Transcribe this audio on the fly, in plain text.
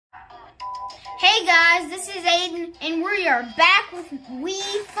Hey guys, this is Aiden, and we are back with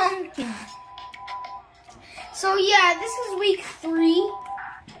Wii Funkin. So yeah, this is week 3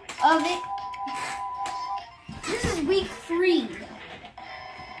 of it. This is week 3.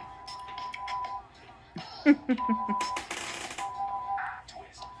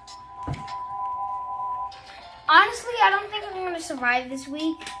 Honestly, I don't think I'm going to survive this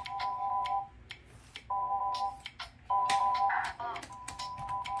week.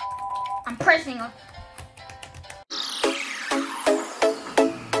 I'm pressing on.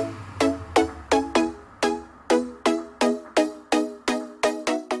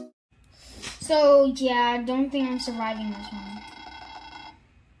 So yeah, I don't think I'm surviving this one.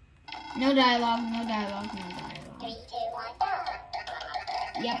 No dialogue, no dialogue, no dialogue. 3, 2, 1, go.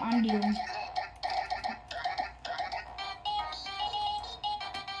 Yep, I'm doomed.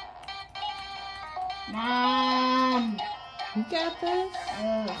 Mom! You got this?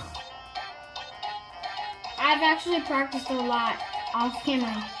 Ugh. I've actually practiced a lot off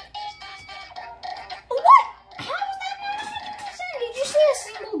camera. What? How is that not 100%? Did you see a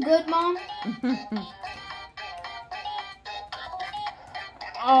single good, Mom?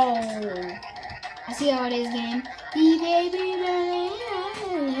 Oh. I see how it is, game. Hey,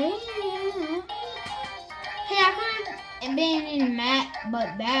 I could have been in Matt,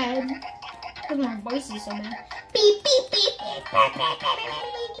 but bad. Because my voice is so bad. Beep, beep, beep.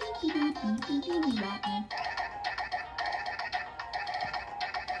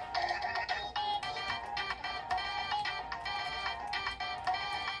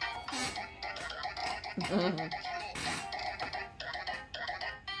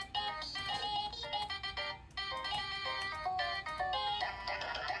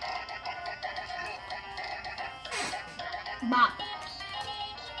 Bop.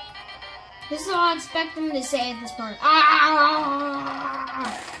 This is all I expect them to say at this part. Ah!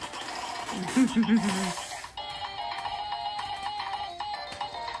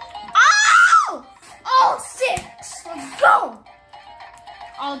 Ow! Oh, 6! Let's go!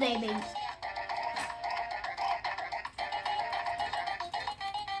 All day, baby.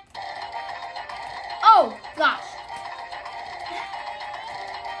 Oh, gosh.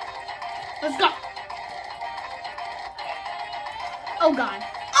 Let's go. Oh, God.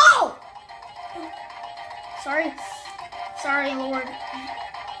 Oh! Sorry. Sorry, Lord.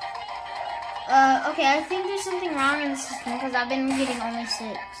 Okay, I think there's something wrong in the system because I've been getting only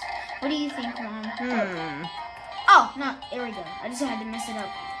 6. What do you think, Mom? Oh, no. There we go. I just had to mess it up.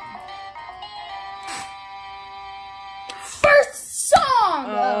 First song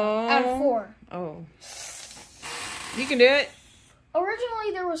out of 4. Oh. You can do it.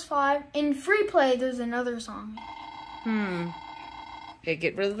 Originally, there was 5. In free play, there's another song. Okay,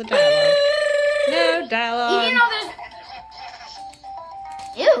 get rid of the dialogue. No dialogue. Even though there's...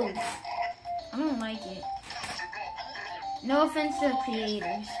 Ew. I don't like it. No offense to the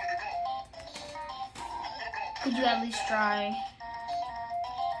creators. Could you at least try?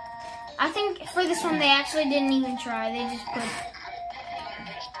 I think for this one, they actually didn't even try. They just put...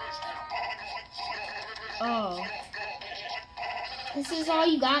 Oh. This is all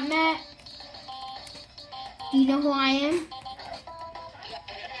you got, Matt? Do you know who I am?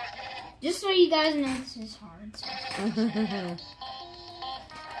 Just so you guys know, this is hard. So.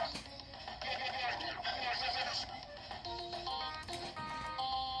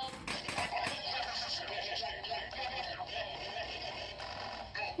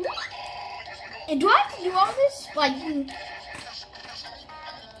 And do I have to do all this? Like,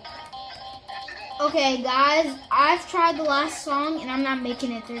 okay, guys, I've tried the last song and I'm not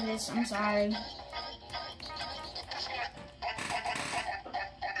making it through this. I'm sorry.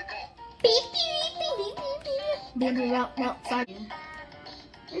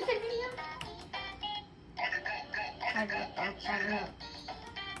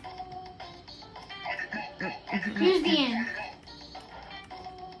 Here's the end.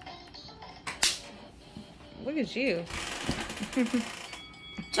 Look at you.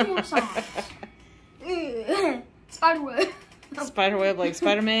 2 more songs. Spiderweb. Spiderweb like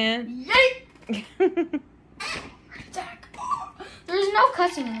Spider-Man. Yay! There's no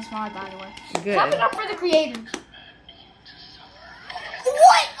cussing in this mod, by the way. Good. Clap it up for the creators.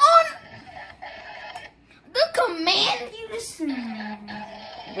 What on the command you to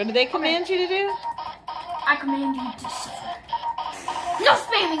What did they command you to do? I command you to suffer. No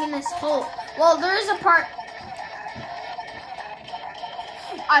spamming in this hole. Well, there is a part.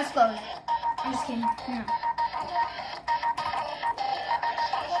 Eyes closed. I'm just kidding.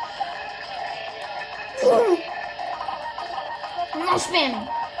 No. No spamming.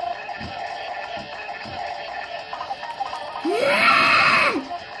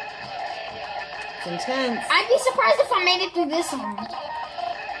 It's intense. I'd be surprised if I made it through this song.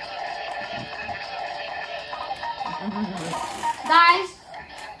 Guys,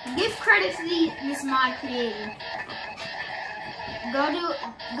 give credit to this mod creator. Go to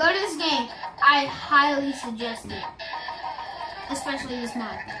this game. I highly suggest it. Especially this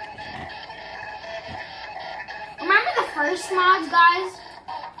mod. Remember the first mods, guys?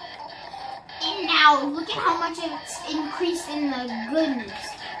 And now, look at how much it's increased in the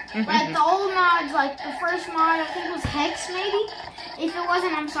goodness. Like the old mods, like the first mod, I think it was Hex maybe? If it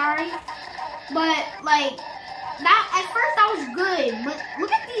wasn't, I'm sorry. But like, that at first that was good. But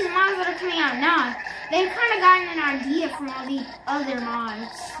look at these mods that are coming out now. They've kind of gotten an idea from all these other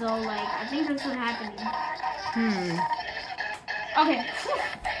mods. So like, I think that's what's happening. Okay.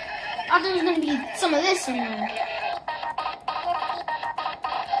 I thought there was going to be some of this in there.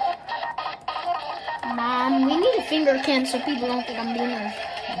 Mom, we need a finger cam so people don't think I'm doing this.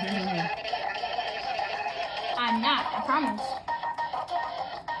 I'm not, I promise.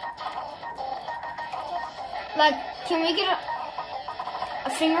 Like, can we get a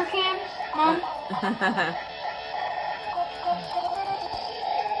finger cam, Mom?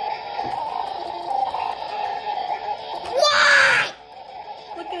 What?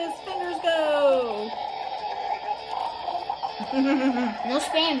 Look at his fingers go. No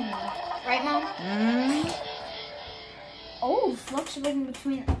spamming, right, Mom? Oh, fluctuating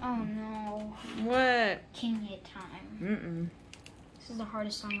between. Oh no. What? King hit time. This is the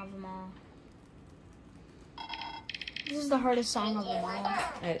hardest song of them all. This is the hardest song of them all.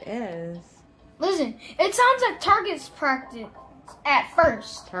 It is. Listen, it sounds like Target's practice at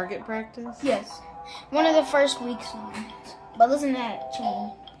first. Target practice? Yes. One of the first Wiik songs. But listen to that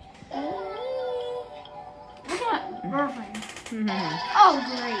chain. Look at my girlfriend. Oh,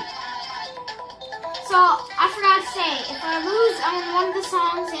 great. So, I forgot to say, if I lose on one of the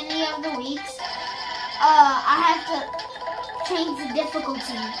songs any of the weeks, I have to change the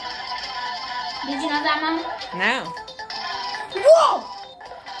difficulty. Did you know that, Mom? No. Whoa!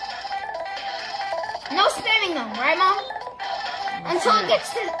 No spamming though, right, Mom? Until it gets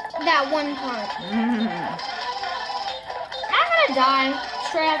to that one part. I'm gonna die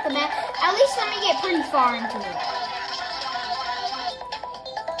straight off the bat. At least let me get pretty far into it.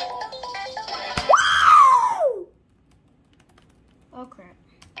 Woo! Oh crap.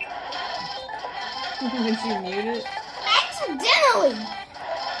 Did you mute it? Accidentally!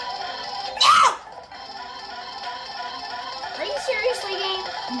 No! Are you seriously, game?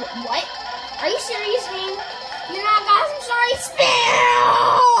 What? Are you serious, game? You're not, guys. I'm sorry.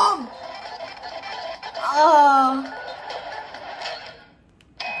 Spam!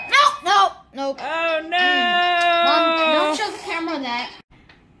 Nope. Oh no! Mom, don't show the camera that.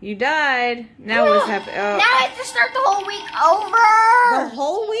 You died. Now what's happening? Oh. Now I have to start the whole week over. The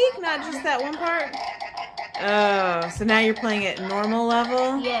whole week, not just that one part? Oh, so now you're playing at normal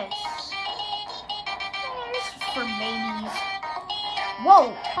level? Yes. This is for babies.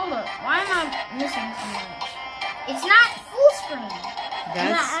 Whoa, hold up. Why am I missing so much? It's not full screen.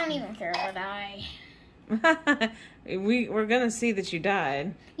 I don't even care if I die. We're gonna see that you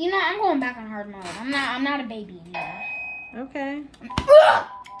died. You know, I'm going back on hard mode. I'm not a baby anymore. Okay. Okay.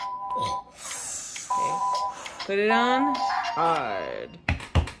 Put it on hard.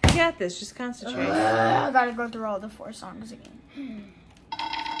 You got this. Just concentrate. I gotta go through all the 4 songs again.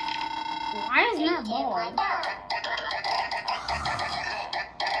 Why is that bald?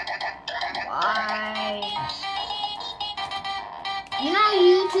 Why? You know,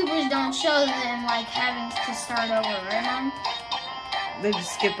 YouTubers don't show them like having to start over, right, Mom? They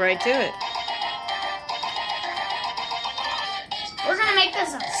just skip right to it. We're gonna make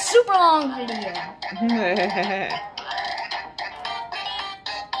this a super long video.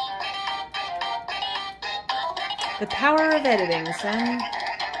 The power of editing, son.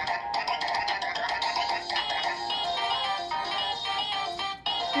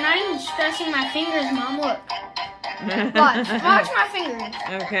 I'm not even stressing my fingers, Mom. Look. Watch my fingers.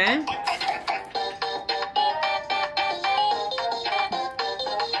 Okay.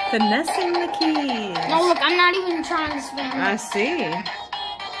 Finessing the keys. No, look, I'm not even trying to spin. I see.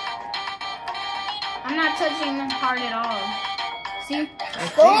 I'm not touching the part at all. See? I The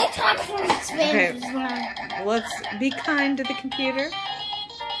see. only time it spins Okay. is when I... Let's be kind to the computer.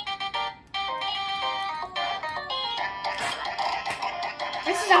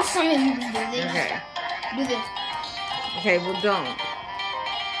 This is how some of you do this. Okay. Do this. Okay, well, don't.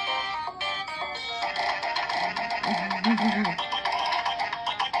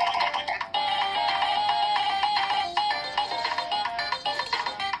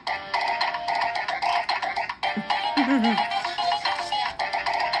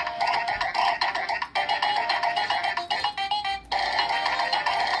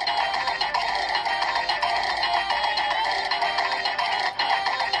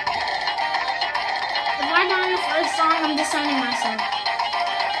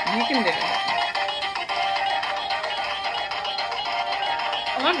 You can do it.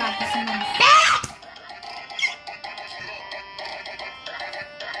 Oh, I'm not missing them.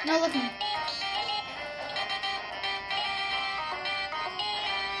 No, look at me.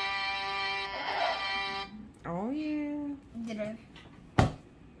 Oh, yeah. Did I?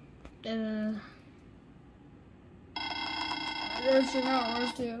 That's not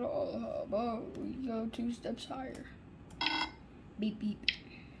rusty at all. How about we go 2 steps higher? Beep, beep.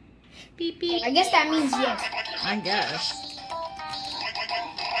 Beep, beep. I guess that means yes. I guess.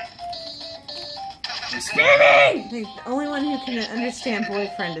 I'm screaming! I think the only one who can understand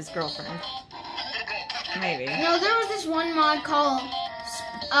boyfriend is girlfriend. Maybe. No, there was this one mod called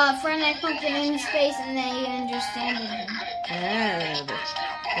Friend I Pumpkin in Space, and they understood him. Oh,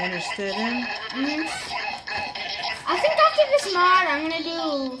 they understood him? I think after this mod, I'm gonna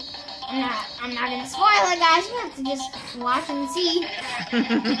do. I'm not gonna spoil it, guys. You have to just watch and see.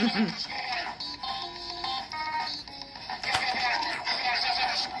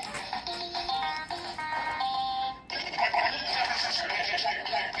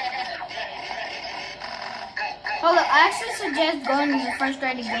 Hold up, I actually suggest going to the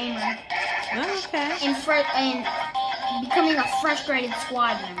Frustrated Gamer Oh, okay. and becoming a Frustrated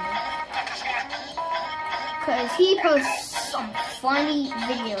Squad member. Because he posts some funny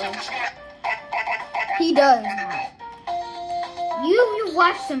videos. He does. You've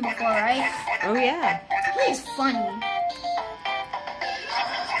watched him before, right? Oh, yeah. He's funny.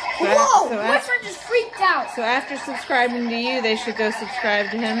 So Whoa! so My friend just freaked out. So after subscribing to you, they should go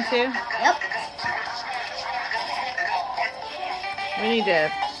subscribe to him, too? Yep. We need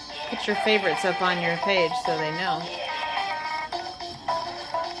to put your favorites up on your page so they know.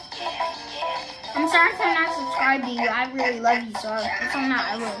 I'm sorry if I'm not subscribed to you. I really love you, so if I'm not,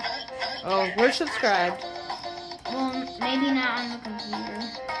 I will. Oh, we're subscribed. Well, maybe not on the computer.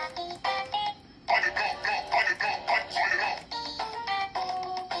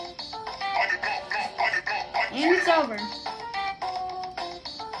 And it's over.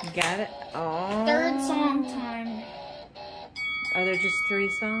 You got it? Oh. 3rd song time. Are there just 3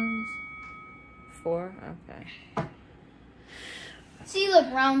 songs? 4? Okay. See,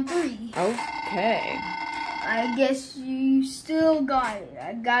 look, round 3. Okay. I guess you still got it.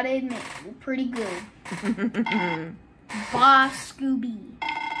 I gotta admit, you're pretty good. Boss Scooby.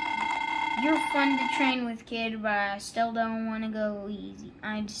 You're fun to train with, kid, but I still don't want to go easy.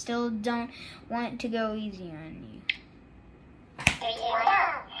 I still don't want to go easy on you.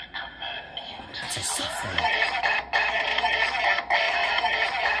 To suffer.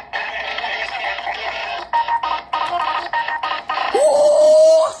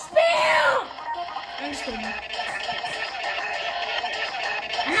 Oh, spam! I'm just kidding.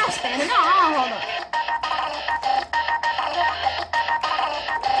 I'm not spamming. No, hold on.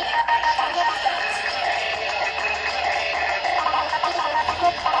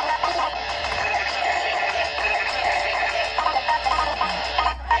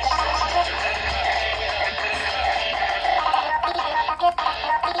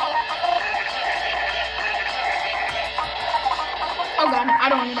 Oh god, I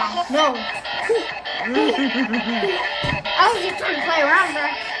don't want to die. No. I was just trying to play around, but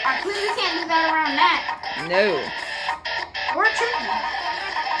I clearly can't do that around that. No. Or tricky.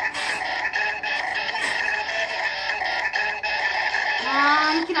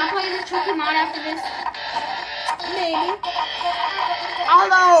 Can I play the tricky mod after this? Maybe.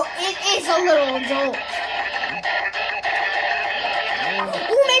 Although it is a little adult.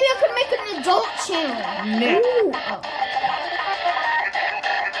 Ooh, maybe I could make an adult channel. No. Ooh. Oh.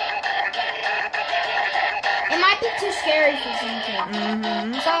 It might be too scary for some kids.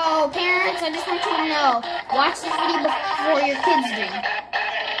 So, parents, I just want you to know, watch this video before your kids do.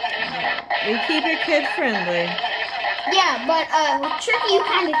 We keep it kid friendly. Yeah, but with Tricky, you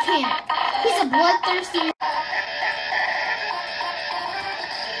kind of can't. He's a bloodthirsty.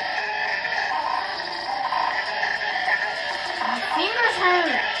 My fingers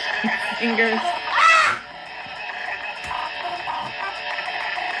hurt. Fingers. Ah!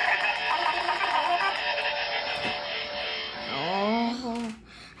 Oh.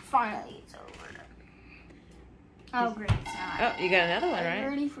 Finally, it's over. Oh, great. It's not. Oh, you got another one, Are you right?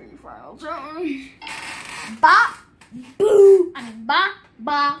 ready for your final challenge? Bop, boo. I mean, bop,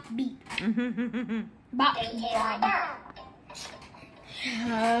 bop, beep. Bop, bop.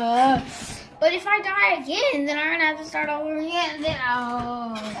 But if I die again, then I'm gonna have to start all over again. Then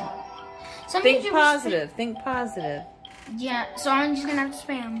Think positive. Think positive. Yeah, so I'm just gonna have to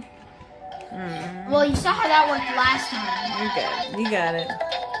spam. Well, you saw how that worked last time. You got it. You got it.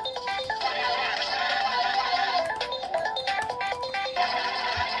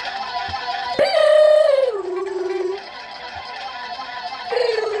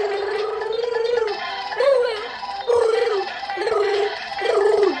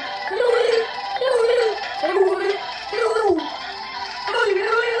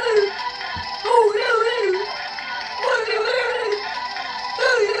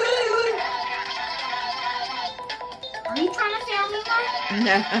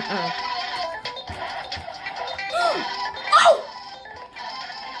 Oh!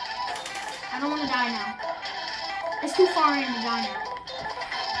 I don't want to die now. It's too far in to die now.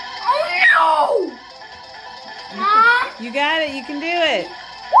 Oh no! Mom! You got it. You can do it.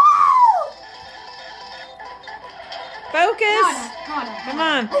 Woo! Focus. No, Come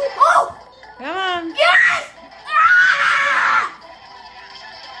on. Oh! Come on. Yes! Ah!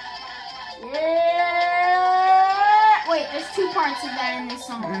 Yeah! Wait, there's two parts of that in this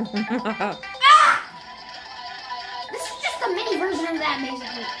song. Ah! This is just a mini version of that,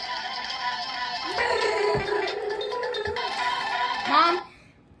 basically. Mom,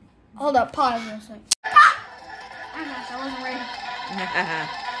 hold up, pause for a second. Ah! Oh gosh, I wasn't ready.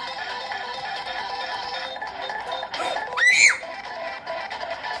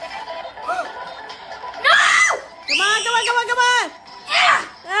 No! Come on, come on, come on, come on! Yeah!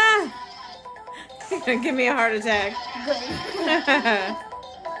 Ah! You're gonna give me a heart attack. Good.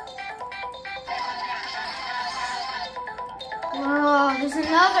 Oh, there's a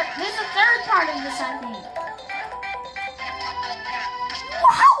third part of this, I think.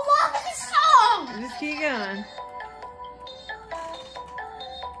 How long is this song? Just keep going.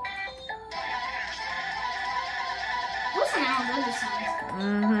 Listen to how good this sounds.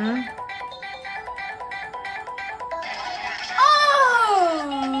 Mm-hmm. Oh!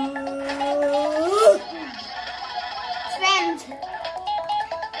 Spam.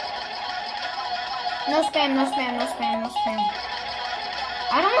 No spam, no spam, no spam, no spam.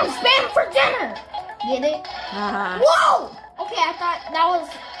 I don't want spam for dinner. Get it? Whoa! Okay, I thought that was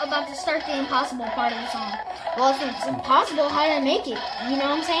about to start the impossible part of the song. Well, if it's impossible, how did I make it? You know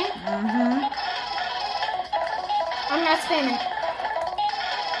what I'm saying? Mm-hmm. I'm not spamming.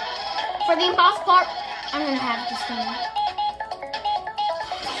 For the impossible part, I'm gonna have to spam.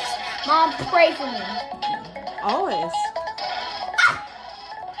 Mom, pray for me. Always. Ah!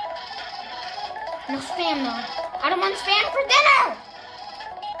 No spam, though. I don't want spam for dinner.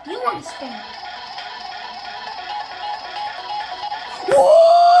 You want spam.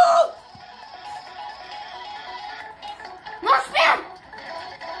 Whoa! No spam!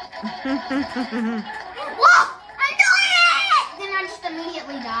 Whoa! I'm doing it! Then I just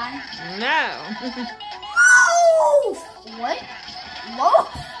immediately die. No. Loaf! What? Loaf?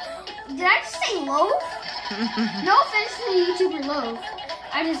 Did I just say loaf? No offense to the YouTuber Loaf.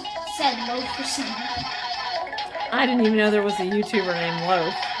 I just said loaf for something. I didn't even know there was a YouTuber named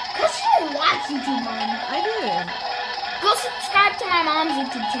Loaf. Because you don't watch YouTube, Mom. I did. Go subscribe to my mom's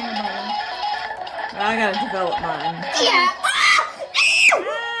YouTube channel, by the way. I gotta develop mine. Yeah. Ah! Ew!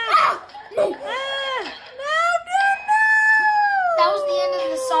 Ah! No. Ah! No, no, no! That was the end of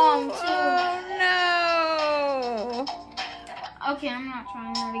the song, too. Oh, no! Okay, I'm not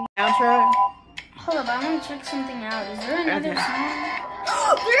trying that again. Outro? Hold up, I want to check something out. Is there another Okay. song?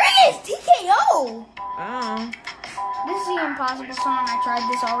 There is! TKO! Oh. This is the impossible song. I tried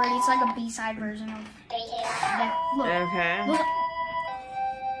this already. It's like a B-side version of that. Look. Okay. Look.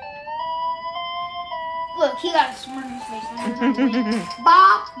 Look, he got a smirk in his face.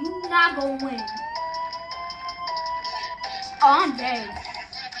 Bob, you not gonna win. Oh, I'm dead.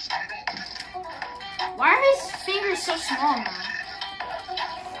 Why are his fingers so small now?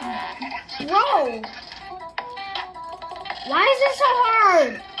 Bro! Why is it so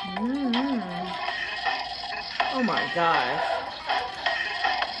hard? Mm-hmm. Oh my gosh.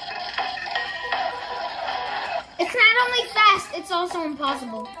 It's not only fast, it's also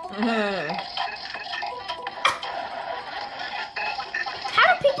impossible. How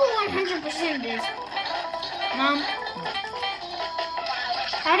do people 100% this? Mom?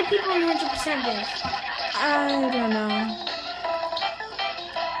 How do people 100% this? I don't know.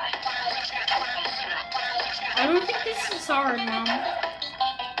 I don't think this is hard, Mom.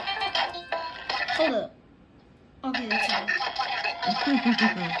 Hold up. Okay, that's hard.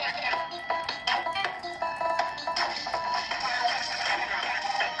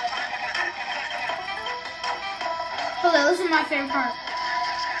 Hold on, this is my favorite part.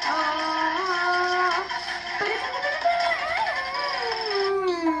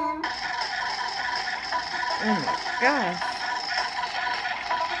 Oh my gosh.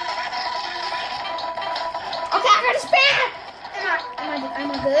 Okay, I gotta spam! Am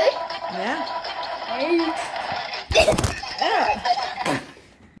I good? Yeah. Hey. Yeah.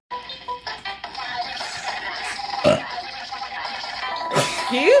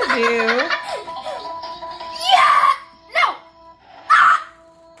 Excuse you. Yeah! No! Ah!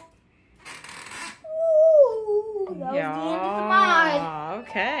 Ooh, that was the end of the mod.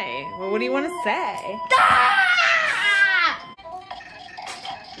 Okay. Well, what do you want to say? Ah!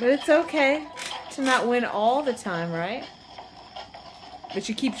 But it's okay to not win all the time, right? But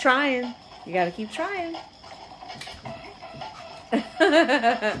you keep trying. You gotta keep trying.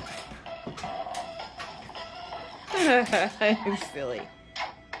 I'm silly.